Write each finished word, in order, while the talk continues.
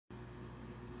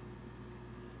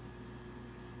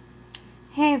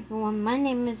Hey everyone, my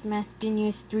name is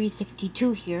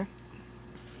Mathgenius362 here.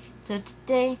 So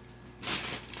today,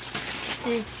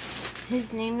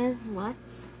 his name is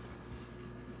Lex.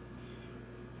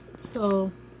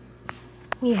 So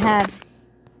we have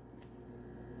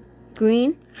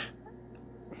green,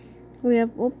 we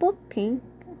have opal pink,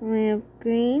 we have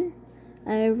green,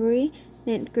 ivory,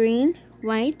 mint green,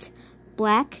 white,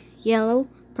 black, yellow,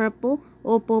 purple,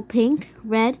 opal pink,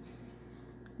 red,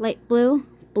 light blue,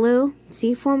 blue,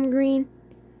 seafoam green,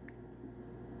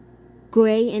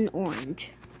 gray, and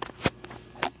orange.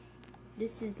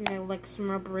 This is my Lexus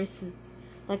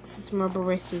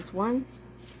Murbarus 1,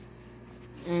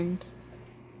 and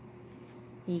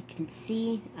you can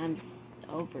see I'm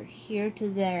over here to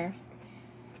there,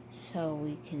 so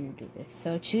we can do this.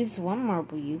 So choose one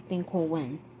marble you think will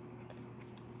win.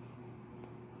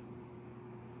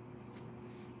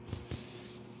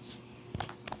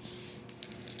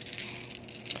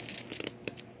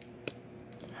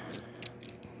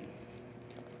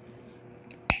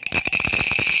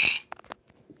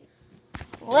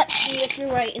 Let's see if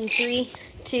you're right in 3,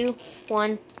 2,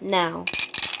 1, now.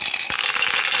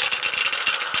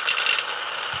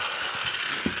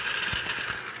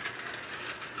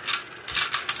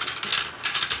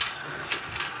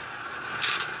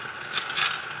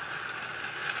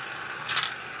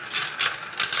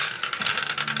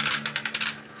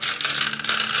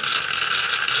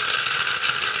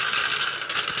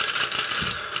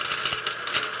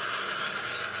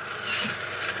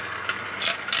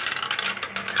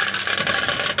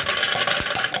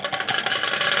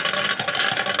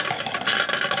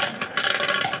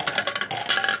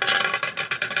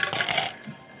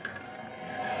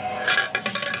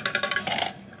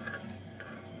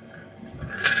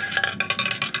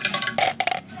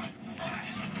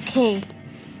 Okay,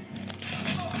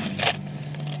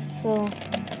 so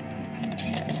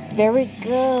there we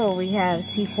go. We have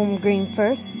seafoam green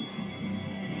first,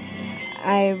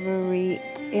 ivory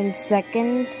in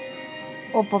second,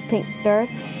 opal pink third,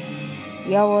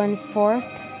 yellow in fourth,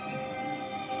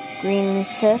 green in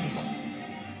fifth,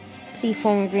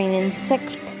 seafoam green in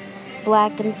sixth,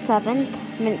 black in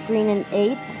seventh, mint green in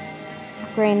eighth,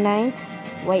 gray ninth,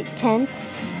 white 10th,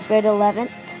 red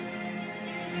 11th,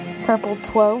 purple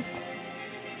 12th,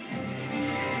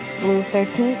 blue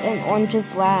 13th, and orange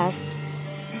is last.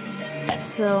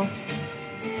 So,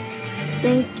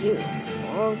 thank you.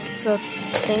 So,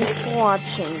 thanks for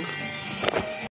watching.